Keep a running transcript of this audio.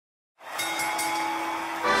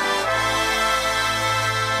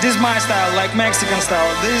This is my style, like Mexican style.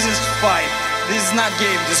 This is fight. This is not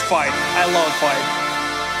game, this fight. I love fight.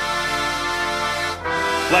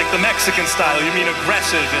 Like the Mexican style, you mean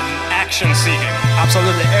aggressive and action-seeking?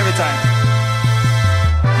 Absolutely, every time.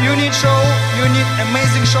 You need show, you need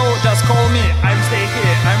amazing show, just call me. I'm stay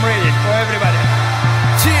here, I'm ready for everybody.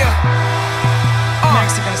 Yeah.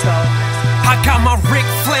 Mexican style. I got my Ric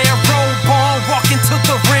Flair robe on, walking to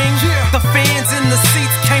the ring. The fans in the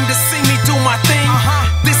seats came to see me do my thing.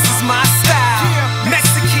 This is my style,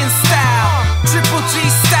 Mexican style, Triple G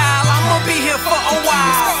style. I'ma be here for a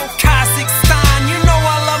while. Kazakhstan, you know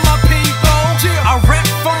I love my people. I rep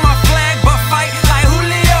for my flag, but fight like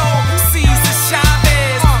Julio, Cesar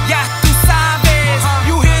Chavez, Yatu Savez.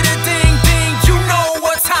 You hear the ding ding, you know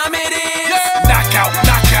what time it is. Knockout,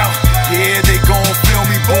 knockout, yeah, they gon' feel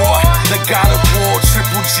me, boy. The God of War,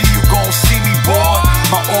 Triple G, you gon' see me, boy.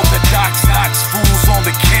 My orthodox knocks fools on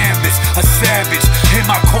the canvas. A savage, in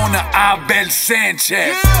my corner, Abel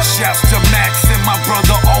Sanchez. Shouts to Max and my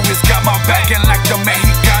brother always got my back. And like the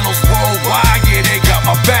Mexicanos worldwide, yeah, they got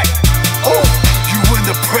my back. Oh, you in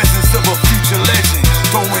the presence of a future legend.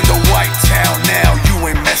 Throwing the white town now, you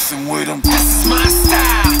ain't messing with him. This is my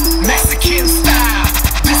style, Mexican style.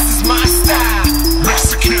 This is my style,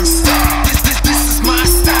 Mexican style. This is my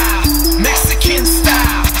style, Mexican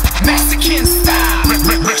style, Mexican style,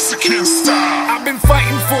 Mexican style. I've been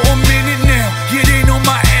fighting for a minute now, yeah, they know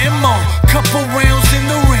my ammo. Couple rounds in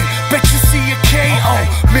the ring, bet you see a KO.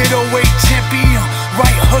 Middleweight champion,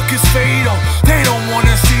 right hook is fatal. They don't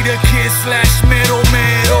wanna see the kid slash middle.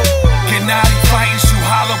 Gennady fighting, shoot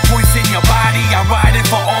hollow points in your body. I'm riding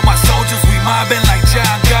for all my soldiers, we mobbing like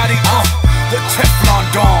John Gotti. The Teflon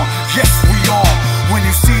Dawn, yes we on. When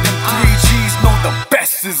you see them 3Gs, know the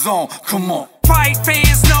best is on. Come on. Fight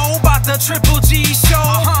fans know about the Triple G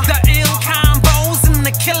show. The ill combos and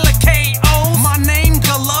the killer KOs. My name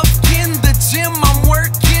Головкин, the gym I'm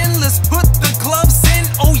working. Let's put the gloves in,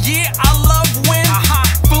 oh yeah, I love when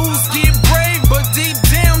fools get brave, but deep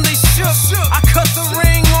down they shook. I cut the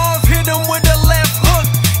ring off, hit them with a left hook.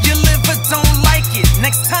 Your liver don't like it,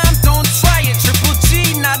 next time don't try it. Triple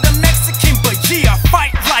G, not a Mexican, but yeah, I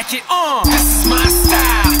fight like it. This is my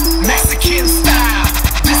style, Mexican style.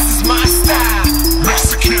 This is my style,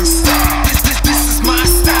 Mexican style. This is my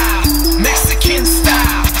style, Mexican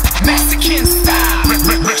style, Mexican style,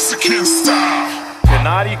 Mexican style.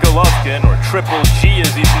 Gennady Головkina, or Triple G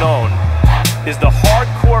as he's known, is the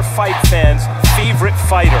hardcore fight fans' favorite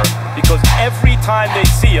fighter because every time they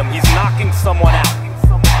see him, he's knocking someone out.